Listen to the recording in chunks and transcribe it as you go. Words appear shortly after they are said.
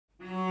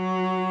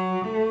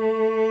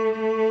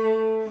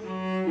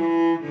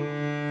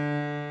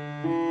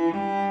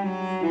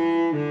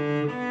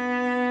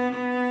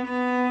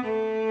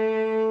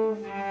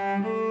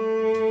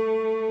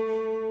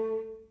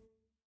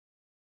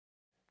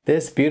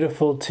This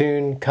beautiful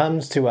tune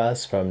comes to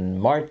us from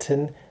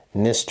Martin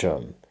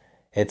Nystrom.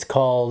 It's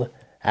called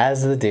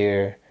As the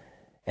Deer,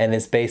 and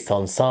it's based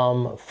on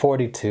Psalm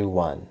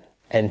 42:1.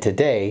 And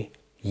today,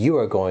 you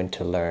are going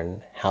to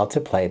learn how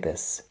to play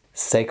this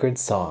sacred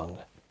song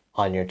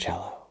on your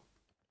cello.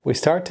 We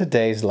start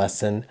today's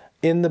lesson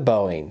in the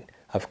bowing.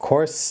 Of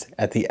course,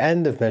 at the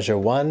end of measure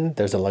 1,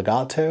 there's a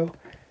legato,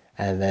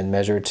 and then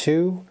measure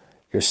 2,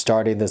 you're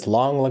starting this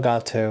long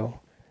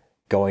legato,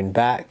 going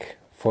back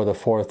for the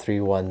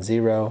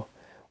 4-3-1-0,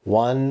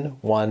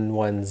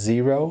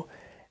 1-1-1-0,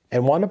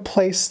 and want to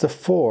place the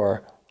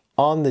 4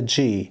 on the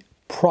G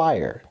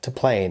prior to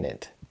playing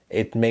it.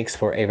 It makes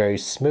for a very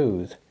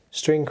smooth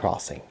string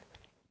crossing.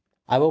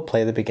 I will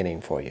play the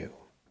beginning for you.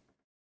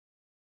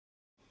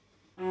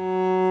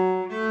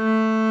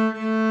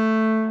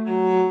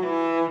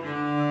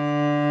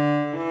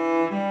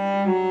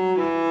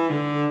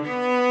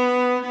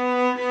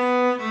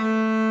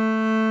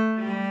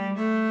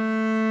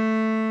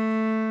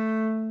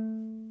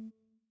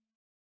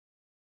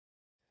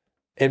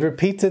 It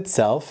repeats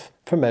itself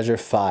from measure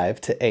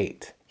 5 to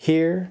 8.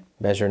 Here,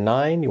 measure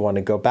 9, you want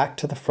to go back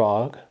to the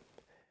frog,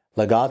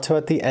 legato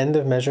at the end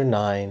of measure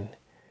 9,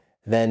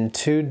 then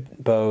 2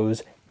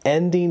 bows,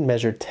 ending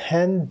measure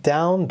 10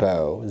 down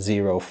bow,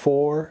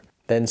 0-4,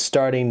 then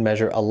starting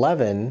measure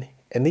 11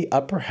 in the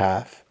upper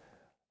half,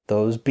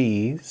 those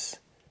Bs,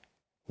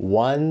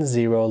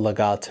 1-0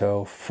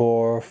 legato,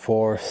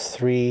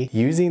 4-4-3,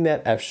 using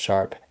that F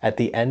sharp at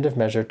the end of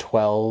measure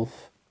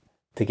 12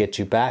 to get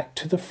you back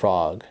to the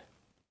frog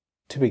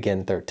to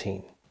begin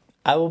 13.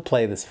 I will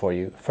play this for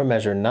you from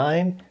measure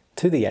 9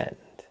 to the end.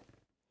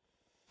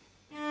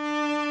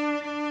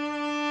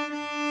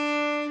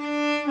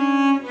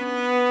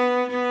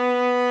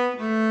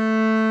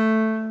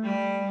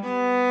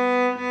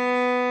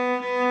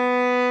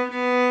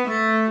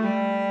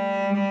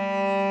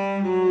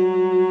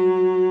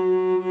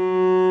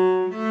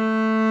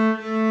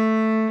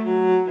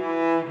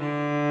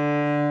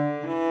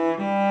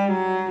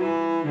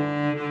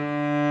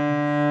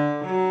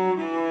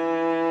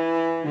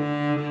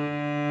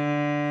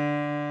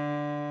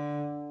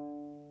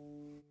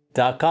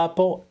 Da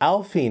capo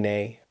al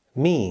fine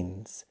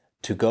means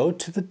to go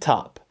to the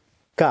top,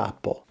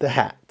 capo, the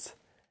hat,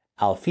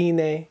 al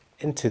fine,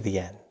 and to the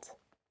end.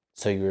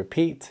 So you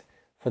repeat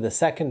for the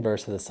second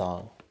verse of the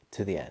song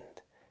to the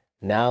end.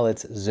 Now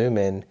let's zoom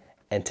in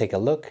and take a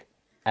look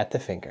at the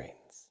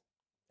fingerings.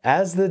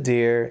 As the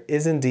Deer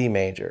is in D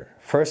major,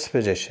 first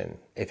position.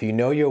 If you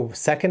know your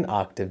second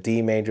octave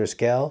D major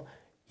scale,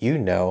 you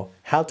know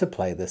how to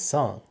play this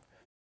song.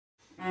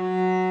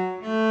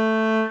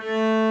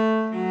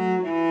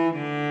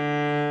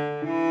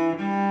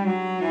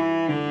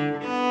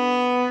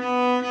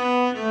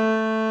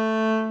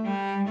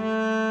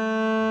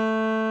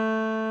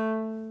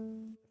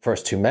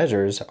 First two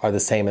measures are the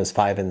same as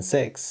 5 and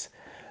 6.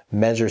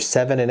 Measure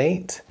 7 and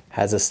 8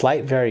 has a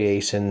slight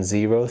variation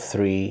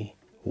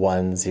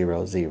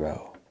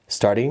 0-3-1-0-0,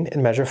 starting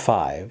in measure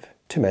 5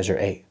 to measure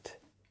 8.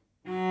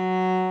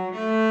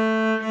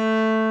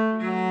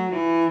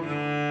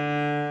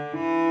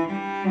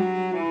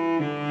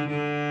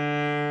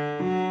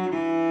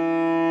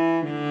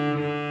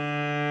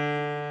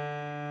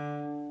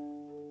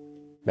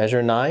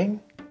 Measure 9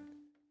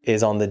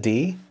 is on the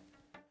D,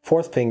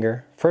 fourth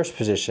finger, first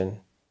position,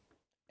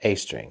 A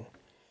string.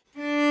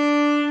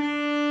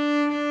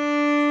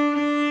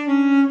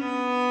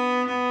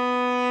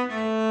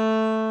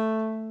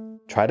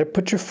 Try to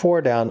put your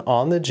 4 down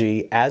on the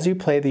G as you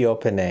play the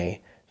open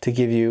A to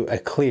give you a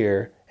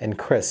clear and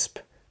crisp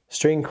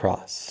string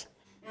cross.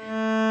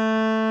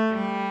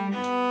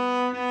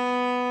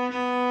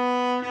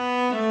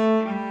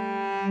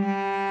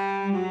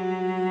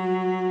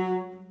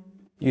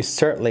 You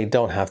certainly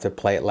don't have to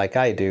play it like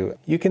I do.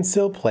 You can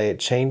still play it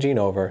changing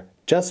over.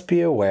 Just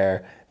be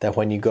aware that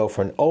when you go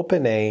from an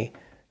open A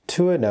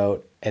to a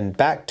note and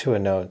back to a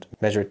note,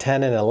 measure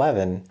 10 and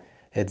 11,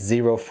 it's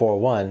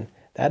 0-4-1.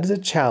 That is a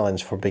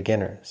challenge for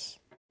beginners.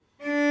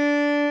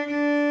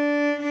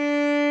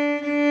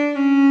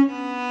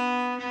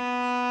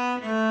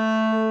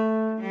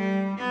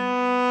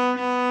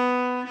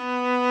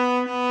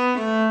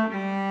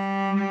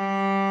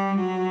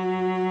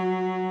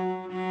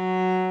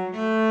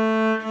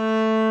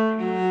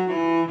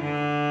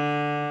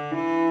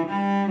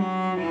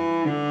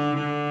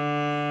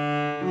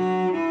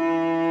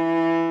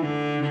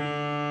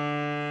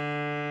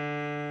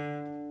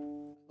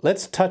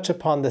 Let's touch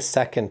upon the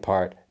second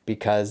part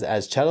because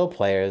as cello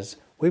players,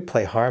 we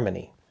play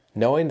harmony.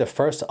 Knowing the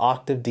first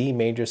octave D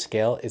major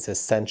scale is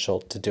essential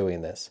to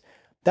doing this.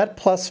 That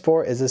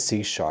 +4 is a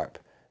C sharp.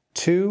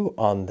 2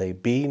 on the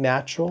B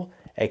natural,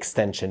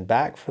 extension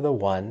back for the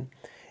 1.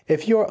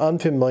 If you're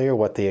unfamiliar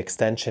what the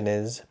extension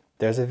is,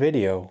 there's a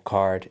video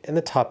card in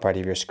the top right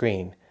of your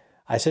screen.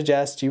 I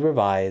suggest you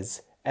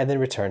revise and then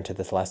return to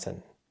this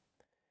lesson.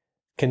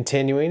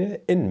 Continuing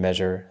in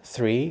measure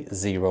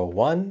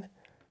 3-0-1,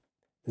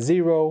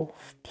 0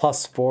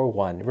 plus 4,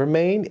 1.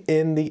 Remain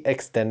in the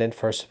extended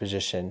first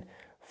position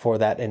for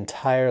that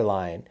entire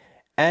line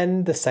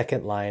and the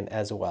second line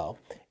as well.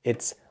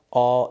 It's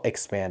all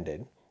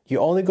expanded. You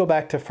only go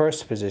back to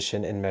first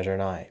position in measure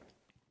 9.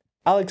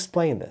 I'll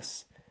explain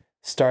this,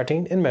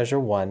 starting in measure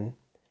 1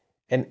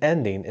 and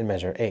ending in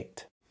measure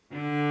 8.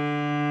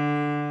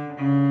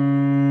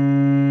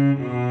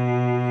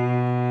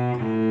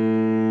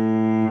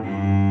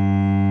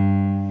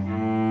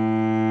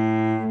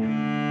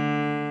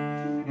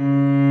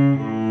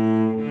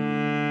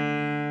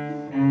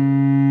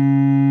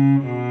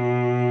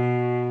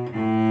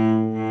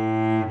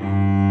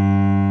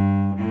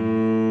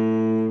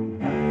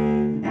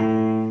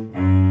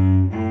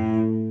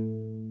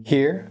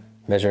 Here,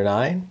 measure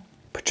 9,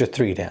 put your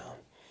 3 down.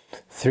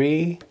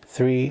 3,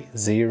 3,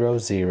 0,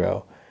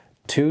 0.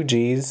 2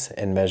 Gs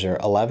in measure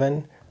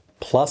 11,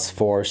 plus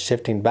 4,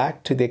 shifting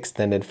back to the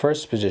extended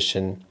first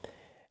position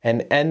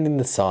and ending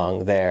the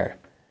song there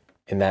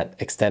in that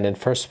extended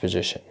first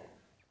position.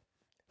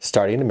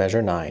 Starting in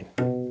measure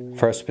 9,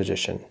 first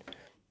position.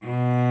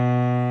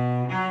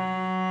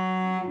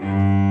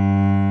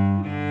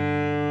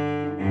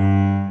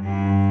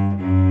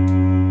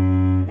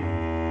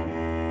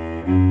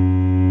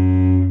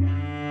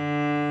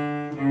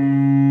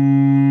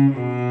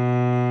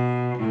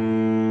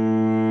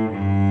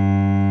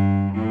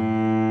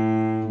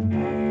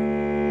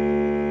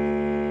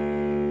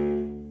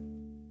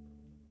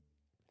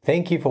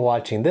 Thank you for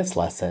watching this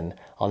lesson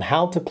on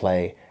how to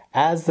play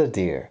As the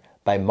Deer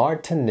by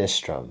Martin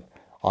Nystrom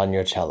on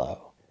your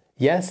cello.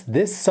 Yes,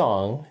 this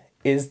song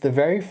is the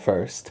very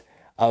first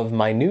of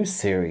my new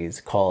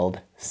series called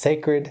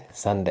Sacred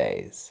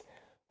Sundays,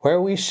 where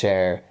we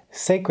share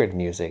sacred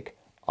music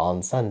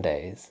on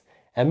Sundays,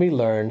 and we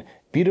learn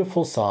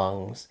beautiful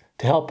songs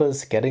to help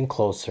us getting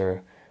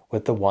closer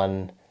with the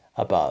one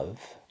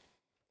above.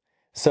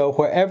 So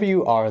wherever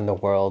you are in the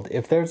world,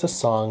 if there's a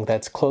song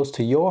that's close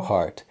to your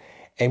heart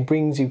and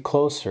brings you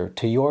closer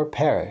to your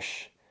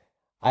parish,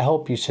 I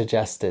hope you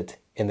suggest it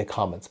in the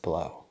comments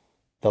below.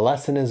 The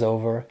lesson is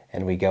over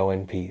and we go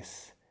in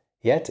peace.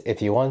 Yet,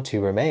 if you want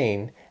to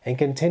remain and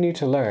continue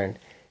to learn,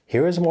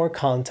 here is more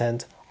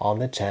content on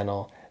the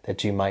channel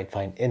that you might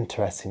find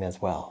interesting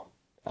as well.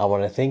 I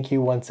want to thank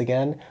you once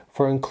again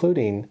for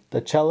including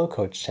the Cello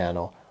Coach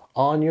channel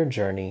on your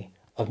journey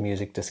of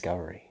music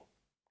discovery.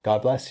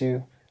 God bless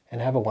you and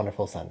have a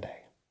wonderful Sunday.